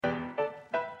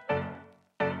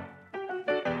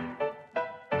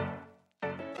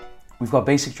We've got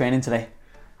basic training today.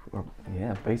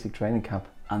 Basic training camp.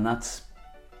 And that's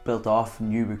built off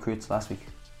new recruits last week.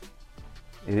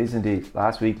 It is indeed.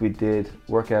 Last week we did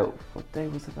workout. What day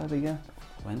was that again?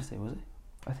 Wednesday, was it?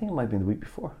 I think it might have been the week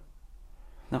before.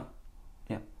 No.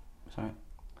 Yeah, sorry.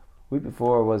 Week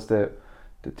before was the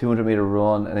 200 meter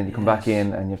run, and then you come back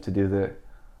in and you have to do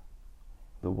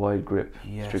the wide grip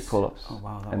strict pull-ups. Oh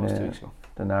wow, that and was then 2 weeks ago.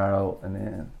 The narrow, and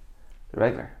then the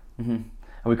regular. Mm-hmm.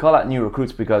 And we call that new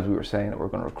recruits because we were saying that we're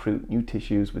going to recruit new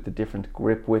tissues with the different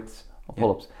grip widths of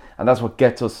pull-ups. And that's what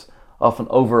gets us often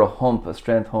over a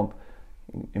strength hump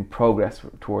in progress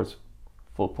towards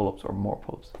full pull-ups or more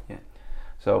pull-ups. Yeah.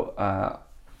 So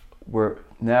we're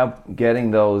now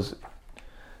getting those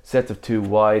sets of 2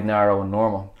 wide, narrow and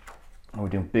normal. And we're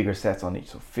doing bigger sets on each.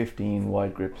 So 15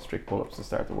 wide grip strict pull-ups to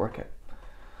start the workout.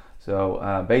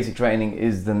 So basic training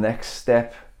is the next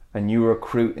step a new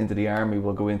recruit into the army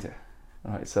will go into.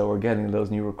 All right, so we're getting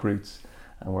those new recruits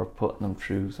and we're putting them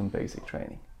through some basic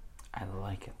training. I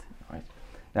like it. All right.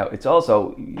 Now it's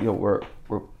also, we're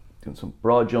doing some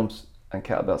broad jumps and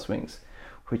kettlebell swings,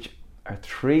 which are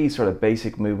 3 sort of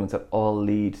basic movements that all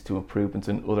lead to improvements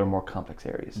in other more complex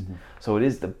areas. Mm-hmm. So it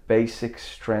is the basic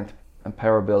strength and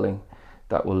power building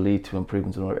that will lead to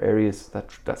improvements in other areas,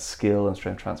 that skill and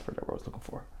strength transfer that we're always looking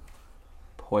for.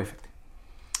 Perfect.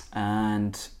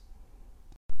 And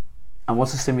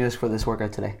what's the stimulus for this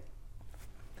workout today?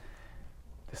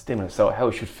 The stimulus, so how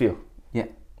it should feel. Yeah.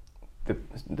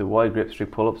 The wide grip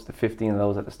strict pull-ups, the 15 of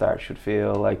those at the start should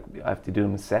feel like I have to do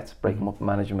them in sets, break them up and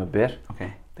manage them a bit.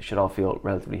 Okay. They should all feel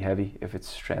relatively heavy if it's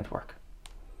strength work.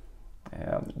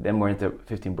 Then we're into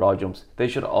 15 broad jumps. They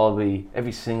should all be,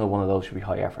 every single one of those should be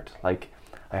high effort. Like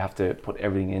I have to put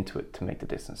everything into it to make the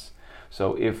distance.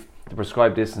 So if the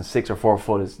prescribed distance 6 or 4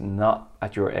 foot is not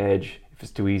at your edge, if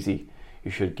it's too easy, you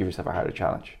should give yourself a harder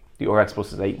challenge. The RX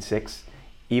Plus is 8 and 6.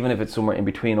 Even if it's somewhere in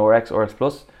between RX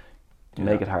Plus,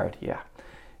 make it hard. Yeah,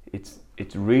 it's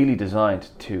really designed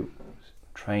to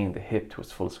train the hip to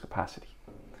its fullest capacity.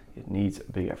 It needs a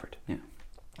big effort. Yeah.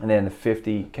 And then the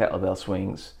 50 kettlebell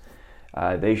swings,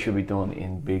 they should be done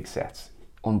in big sets,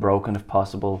 unbroken if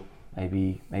possible.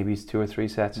 Maybe it's 2 or 3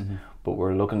 sets, but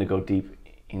we're looking to go deep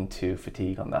into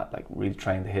fatigue on that, like really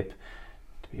train the hip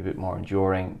to be a bit more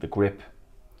enduring, the grip.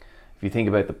 If you think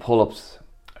about the pull-ups,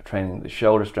 training the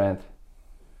shoulder strength,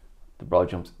 the broad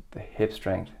jumps, the hip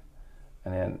strength,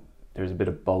 and then there's a bit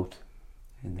of both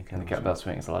in the kettlebell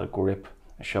swing. It's a lot of grip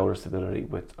and shoulder stability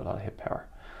with a lot of hip power.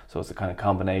 So it's a kind of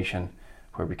combination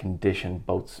where we condition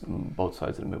both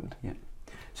sides of the movement. Yeah.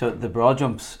 So the broad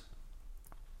jumps,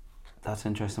 that's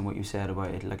interesting what you said about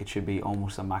it. Like it should be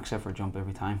almost a max effort jump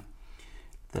every time.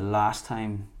 The last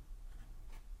time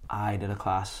I did a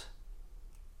class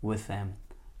with them,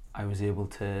 I was able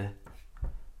to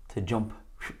jump,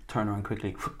 turn around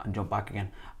quickly and jump back again,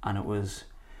 and it was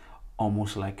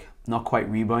almost like not quite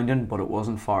rebounding, but it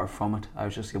wasn't far from it. I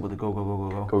was just able to go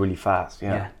really fast.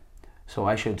 Yeah. So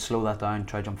I should slow that down,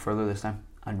 try jump further this time,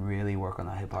 and really work on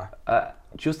that hip power.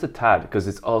 Just a tad, because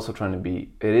it's also trying to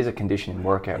be, it is a conditioning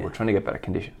workout. Yeah. We're trying to get better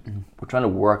condition. We're trying to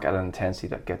work at an intensity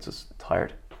that gets us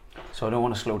tired. So I don't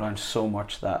want to slow down so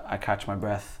much that I catch my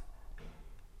breath.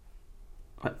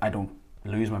 I don't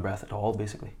lose my breath at all,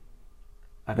 basically.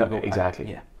 Exactly.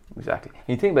 And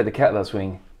you think about the kettlebell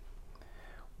swing,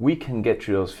 we can get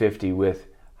through those 50 with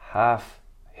half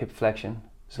hip flexion,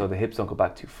 so the hips don't go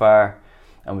back too far,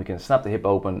 and we can snap the hip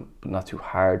open but not too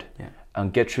hard,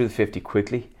 and get through the 50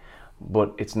 quickly,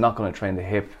 but it's not going to train the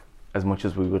hip as much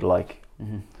as we would like.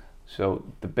 So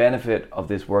the benefit of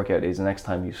this workout is the next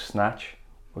time you snatch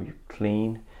or you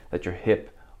clean, that your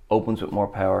hip opens with more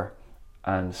power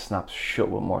and snaps shut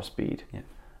with more speed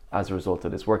as a result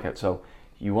of this workout. So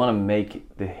you want to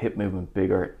make the hip movement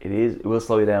bigger. It will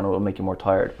slow you down, it will make you more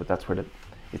tired, but that's where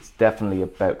it's definitely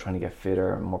about trying to get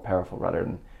fitter and more powerful rather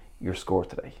than your score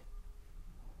today.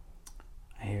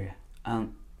 I hear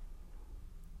you.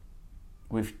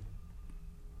 We're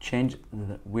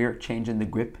changing the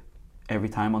grip every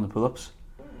time on the pull-ups.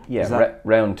 Yeah,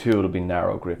 round 2 it'll be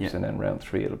narrow grips, and then round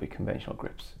 3 it'll be conventional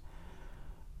grips.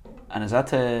 And is that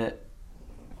to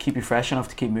keep you fresh enough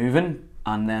to keep moving,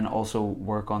 and then also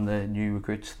work on the new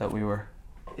recruits that we were?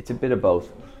 It's a bit of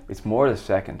both. It's more the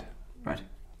second. Right.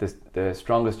 The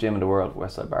strongest gym in the world,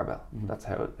 Westside Barbell. That's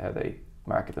how they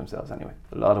market themselves anyway.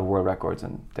 A lot of world records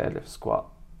in deadlift,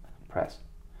 squat, press.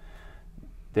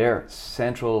 Their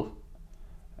central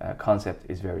concept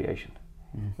is variation.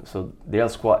 So they'll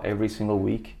squat every single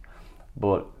week,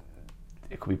 but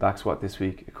it could be back squat this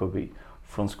week, it could be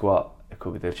front squat, it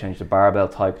could be they'll change the barbell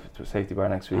type to a safety bar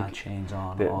next week. Chains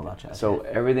on, all that jazz. So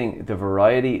everything, the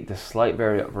variety, the slight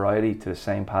variety to the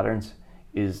same patterns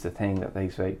is the thing that they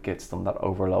say gets them that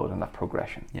overload and that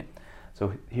progression. Yeah.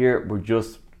 So here we're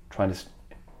just trying to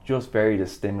just vary the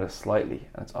stimulus slightly,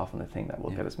 and it's often the thing that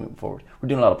will get us moving forward. We're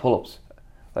doing a lot of pull-ups,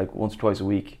 like once or twice a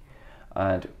week,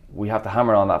 and we have to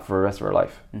hammer on that for the rest of our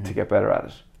life to get better at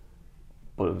it.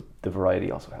 But the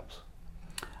variety also helps.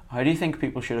 How do you think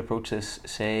people should approach this?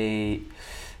 Say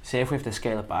if we have to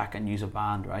scale it back and use a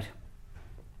band, right?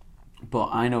 But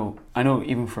I know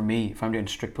even for me, if I'm doing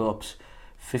strict pull-ups,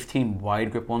 15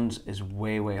 wide grip ones is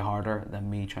way harder than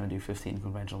me trying to do 15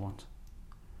 conventional ones.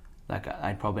 Like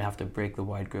I'd probably have to break the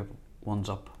wide grip ones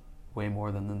up way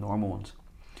more than the normal ones.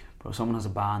 But if someone has a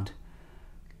band,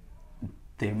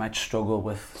 they might struggle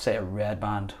with, say, a red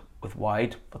band with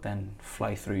wide, but then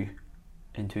fly through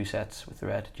in 2 sets with the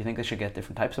red. Do you think they should get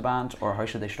different types of bands, or how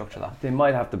should they structure that? They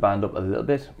might have to band up a little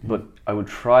bit, but I would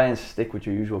try and stick with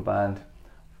your usual band.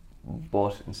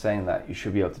 But in saying that, you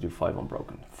should be able to do 5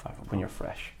 unbroken when you're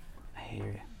fresh. I hear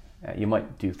you. You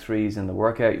might do 3s in the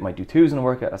workout, you might do 2s in the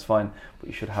workout, that's fine, but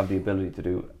you should have the ability to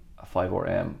do a 5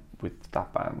 RM with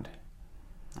that band.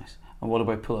 Nice. And what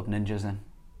about pull-up ninjas then?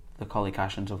 The Collie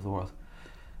Cashins of the world.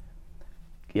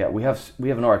 Yeah, we have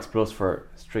an RX Plus for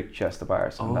strict chest to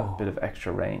bars and that bit of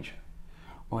extra range.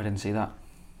 Oh, I didn't see that.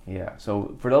 Yeah,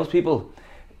 so for those people,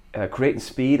 creating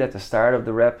speed at the start of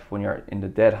the rep when you're in the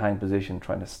dead hang position,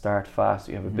 trying to start fast,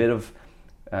 you have a bit of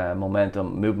movement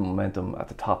momentum at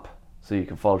the top, so you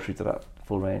can follow through to that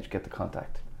full range, get the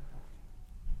contact.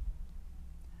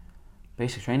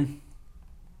 Basic training.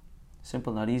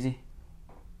 Simple, not easy.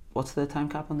 What's the time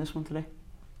cap on this one today?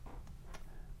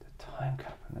 The time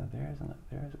cap, now there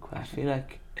is a question. I feel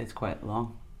like it's quite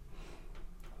long.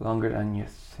 Longer than you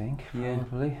think,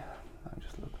 probably. Yeah. I'm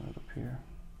just looking it up here.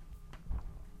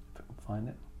 If I can find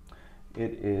it.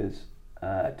 It is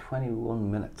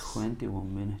 21 minutes.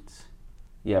 21 minutes.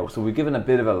 Yeah, so we've given a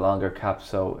bit of a longer cap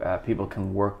so people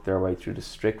can work their way through the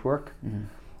strict work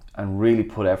and really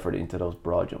put effort into those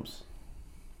broad jumps.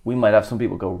 We might have some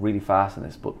people go really fast in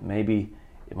this, but maybe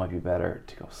it might be better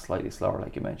to go slightly slower,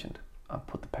 like you mentioned, and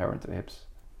put the power into the hips.